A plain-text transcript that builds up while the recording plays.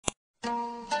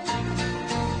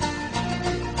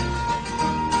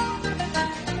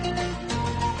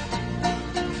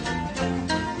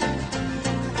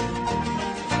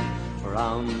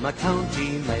From a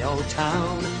County Mayo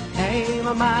Town came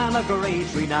a man of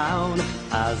great renown.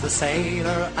 As a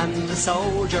sailor and a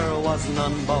soldier was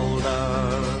none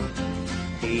bolder.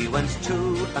 He went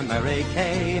to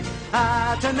America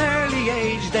at an early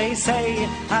age, they say,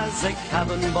 as a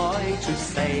cabin boy to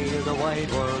sail the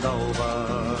wide world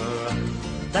over.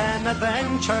 Then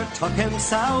adventure took him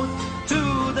south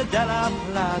to the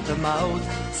Plata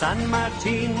Mouth. San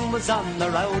Martin was on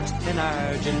the route in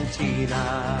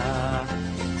Argentina.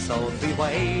 So 3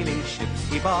 whaling ships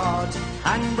he bought,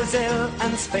 and Brazil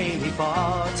and Spain he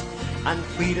fought, and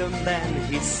freedom then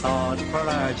he sought for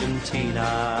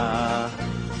Argentina.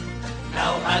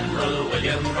 Now Admiral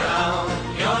William Brown,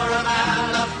 you're a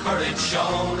man of courage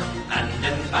shown, and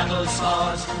in battles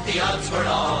fought, the odds were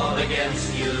all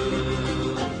against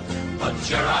you. But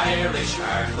your Irish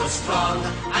heart was strong,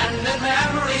 and in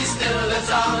memory still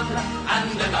lives on,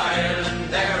 and in Ireland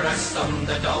there are some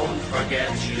that don't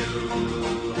forget you.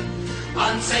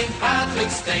 On St.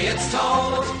 Patrick's Day it's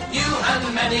told, you had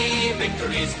many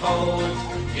victories bold.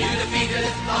 You defeated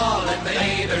all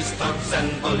invaders, thugs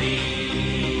and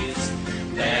bullies.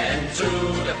 Then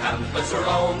through the Pampas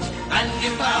roamed, and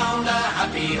you found a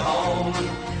happy home.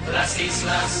 Las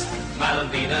Islas,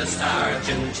 Malvinas,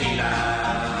 Argentina.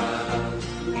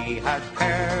 He had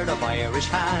paired of Irish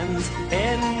hands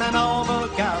in a noble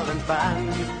gallant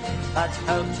band that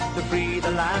helped to free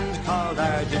the land called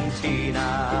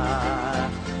Argentina.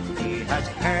 He had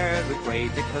heard with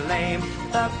great acclaim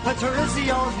the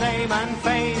Patricio's name and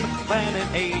fame when in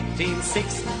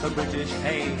 1806 the British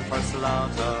came for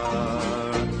slaughter.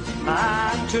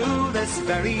 And to this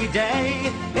very day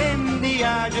in the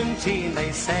Argentine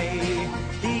they say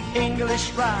the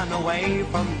English ran away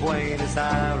from Buenos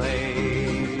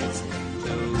Aires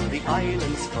to the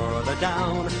islands further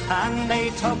down, and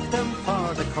they took them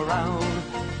for the crown.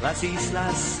 Las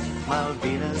Islas,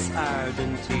 Malvinas,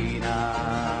 Argentina.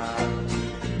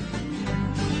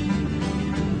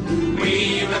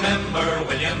 We remember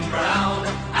William Brown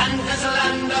and his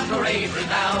land of great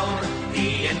renown,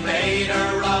 the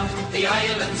invader of the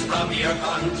islands from your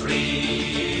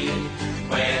country.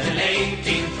 When in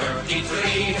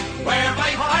 1833,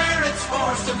 whereby pirates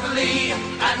forced to flee,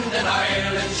 and in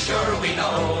Ireland sure we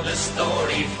know the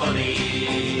story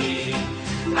fully.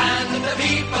 And the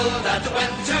people that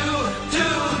went to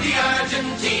the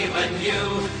Argentine when you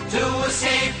to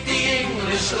escape the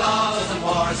English laws and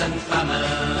wars and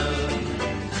famine.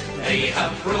 They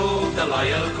have proved a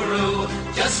loyal crew,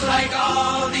 just like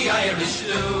all the Irish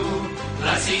do.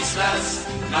 Las Islas,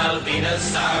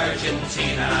 Malvinas,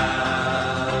 Argentina.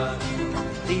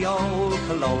 The old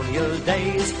colonial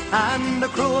days and the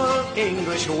cruel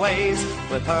English ways,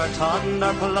 with our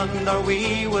thunder plunder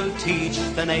we will teach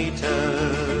the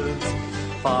natives.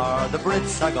 For the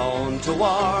Brits are going to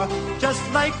war, just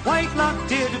like Whitelock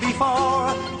did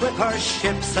before, with her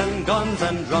ships and guns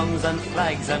and drums and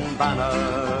flags and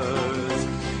banners.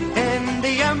 In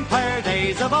the Empire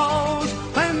days of old,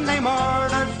 when they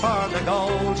murdered for the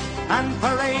gold and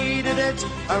paraded it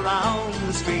around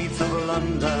the streets of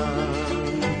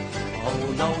London.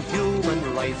 Oh, no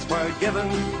human rights were given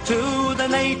to the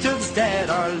natives dead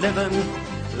or living.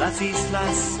 Las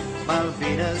Islas,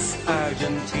 Malvinas,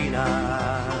 Argentina.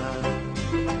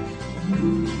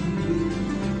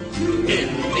 In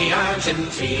the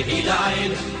Argentine he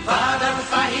died, Father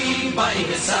Fahy by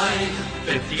his side.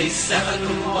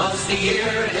 57 was the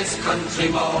year his country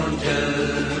mourned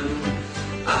him.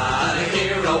 A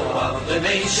hero of the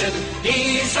nation,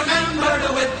 he's remembered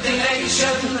with the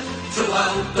nation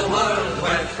throughout the world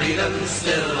where freedom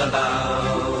still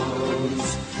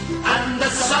abounds. And the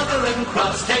Southern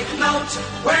Cross take note,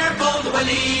 where bold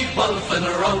Willie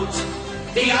Wolftones wrote,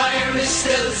 the Irish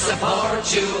still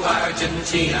support you,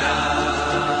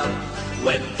 Argentina.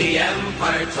 With the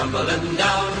empire tumbling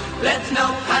down, let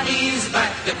no paddies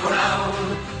back the crown.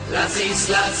 Las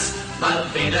Islas,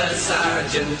 Malvinas,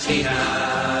 Argentina.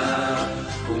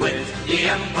 With the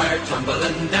empire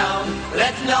tumbling down,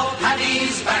 let no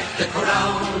paddies back the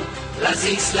crown. Las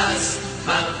Islas,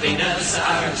 Malvinas,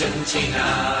 Argentina.